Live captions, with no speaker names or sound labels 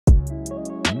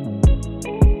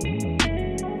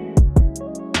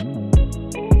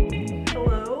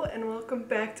welcome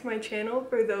back to my channel.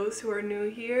 For those who are new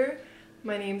here,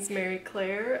 my name's Mary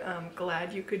Claire. I'm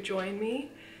glad you could join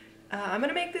me. I'm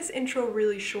gonna make this intro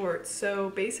really short. So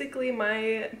basically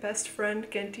my best friend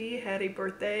Genti had a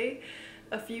birthday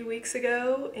a few weeks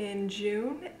ago in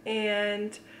June,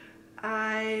 and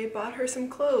I bought her some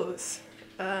clothes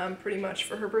pretty much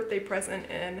for her birthday present,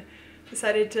 and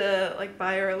decided to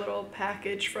buy her a little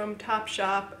package from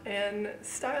Topshop and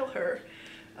style her.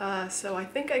 So I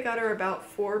think I got her about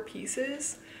 4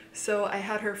 pieces. So I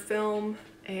had her film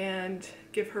and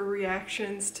give her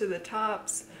reactions to the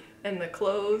tops and the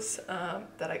clothes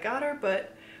that I got her,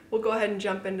 but we'll go ahead and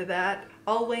jump into that.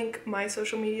 I'll link my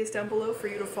social medias down below for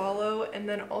you to follow, and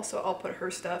then also I'll put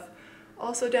her stuff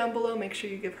also down below. Make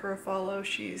sure you give her a follow.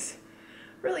 She's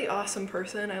a really awesome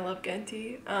person. I love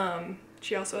Genti.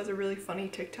 She also has a really funny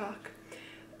TikTok.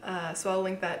 So I'll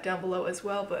link that down below as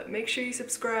well, but make sure you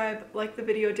subscribe, like the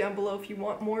video down below if you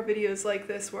want more videos like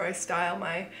this where I style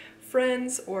my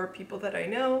friends or people that I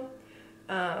know.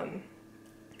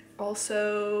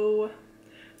 Also,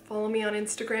 follow me on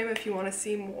Instagram if you want to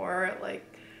see more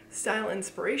style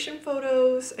inspiration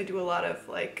photos. I do a lot of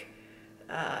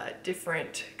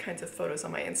different kinds of photos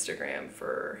on my Instagram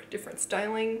for different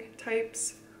styling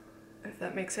types, if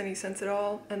that makes any sense at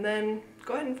all. And then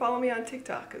go ahead and follow me on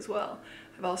TikTok as well.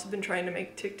 I've also been trying to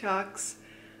make TikToks,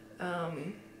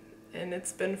 and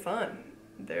it's been fun.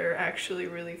 They're actually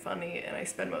really funny, and I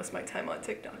spend most of my time on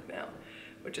TikTok now,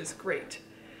 which is great.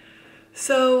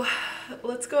 So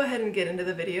let's go ahead and get into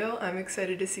the video. I'm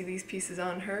excited to see these pieces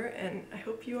on her, and I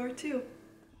hope you are too.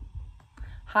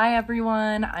 Hi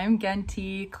everyone, I'm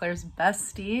Genti, Claire's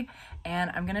bestie,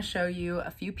 and I'm gonna show you a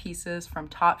few pieces from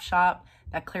Topshop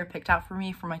that Claire picked out for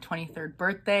me for my 23rd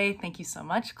birthday. Thank you so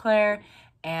much, Claire.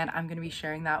 And I'm gonna be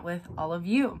sharing that with all of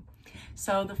you.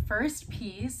 So the first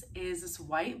piece is this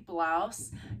white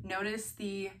blouse. Notice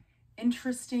the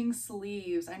interesting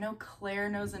sleeves. I know Claire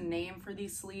knows a name for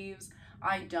these sleeves.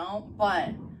 I don't,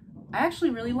 but I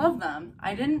actually really love them.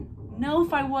 I didn't know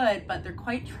if I would, but they're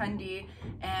quite trendy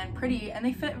and pretty, and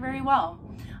they fit very well.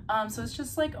 So it's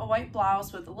just like a white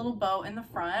blouse with a little bow in the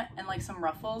front and some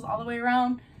ruffles all the way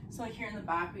around. So here in the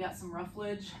back, we got some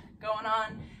rufflage going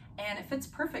on, and it fits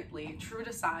perfectly, true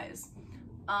to size.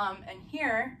 And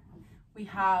here we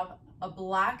have a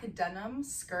black denim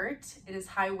skirt. It is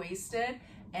high-waisted,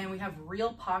 and we have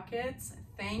real pockets.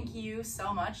 Thank you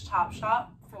so much, Topshop,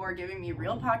 for giving me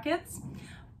real pockets.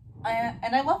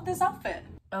 And I love this outfit.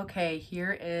 Okay,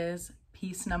 here is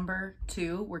piece number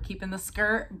 2. We're keeping the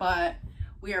skirt, but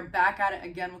we are back at it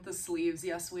again with the sleeves.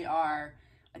 Yes, we are.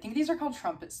 I think these are called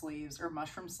trumpet sleeves or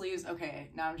mushroom sleeves. Okay,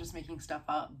 now I'm just making stuff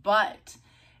up. But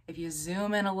if you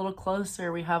zoom in a little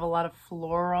closer, we have a lot of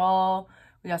floral.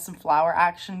 We got some flower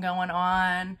action going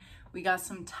on. We got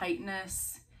some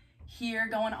tightness here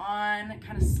going on. It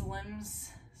kind of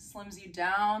slims you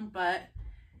down, but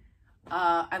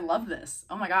I love this.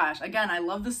 Oh my gosh. Again, I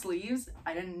love the sleeves.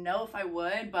 I didn't know if I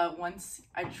would, but once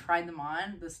I tried them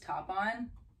on, this top on,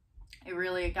 it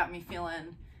really got me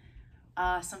feeling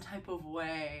some type of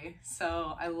way.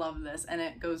 So I love this, and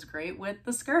it goes great with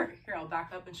the skirt. Here, I'll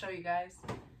back up and show you guys.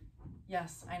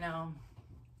 Yes, I know.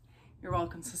 You're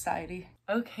welcome, society.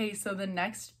 Okay, so the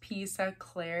next piece that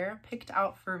Claire picked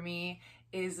out for me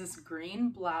is this green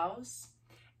blouse,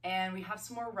 and we have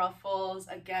some more ruffles.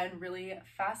 Again, really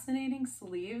fascinating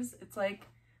sleeves. It's like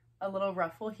a little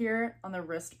ruffle here on the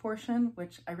wrist portion,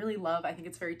 which I really love. I think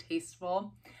it's very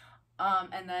tasteful.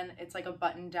 And then it's like a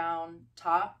button down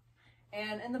top.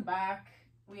 And in the back,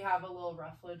 we have a little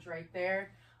rufflage right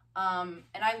there. And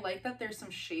I like that there's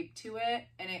some shape to it,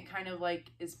 and it kind of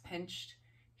is pinched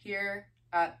here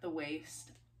at the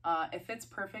waist. It fits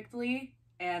perfectly,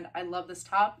 and I love this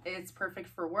top. It's perfect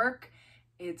for work.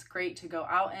 It's great to go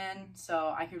out in,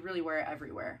 so I could really wear it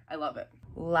everywhere. I love it.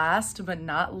 Last but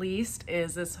not least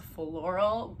is this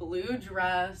floral blue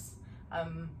dress.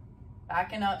 I'm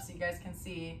backing up so you guys can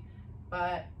see,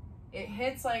 but it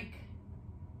hits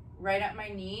right at my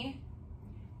knee,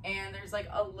 and there's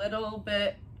a little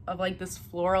bit of this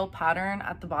floral pattern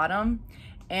at the bottom,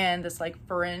 and this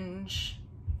fringe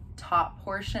top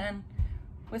portion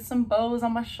with some bows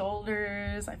on my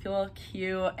shoulders. I feel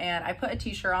cute, and I put a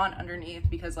t-shirt on underneath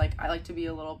because I like to be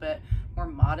a little bit more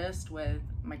modest with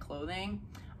my clothing.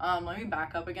 Let me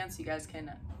back up again so you guys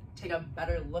can take a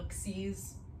better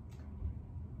look-sees.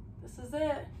 This is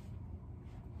it.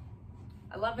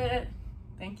 I love it.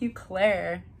 Thank you,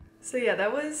 Claire. So yeah,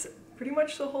 that was pretty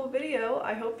much the whole video.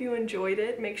 I hope you enjoyed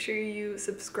it. Make sure you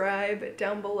subscribe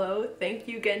down below. Thank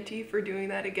you, Genti, for doing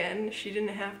that again. She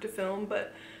didn't have to film,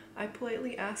 but I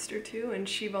politely asked her to, and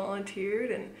she volunteered,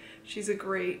 and she's a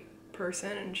great person.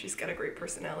 person and she's got a great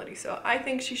personality. So I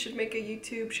think she should make a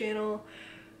YouTube channel.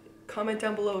 Comment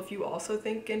down below if you also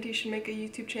think Genti should make a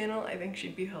YouTube channel. I think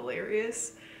she'd be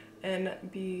hilarious and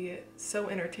be so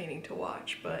entertaining to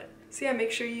watch. But so yeah,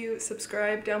 make sure you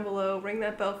subscribe down below, ring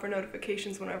that bell for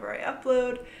notifications whenever I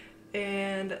upload,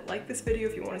 and like this video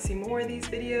if you want to see more of these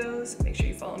videos. Make sure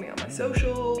you follow me on my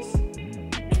socials.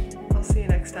 I'll see you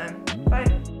next time.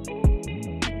 Bye.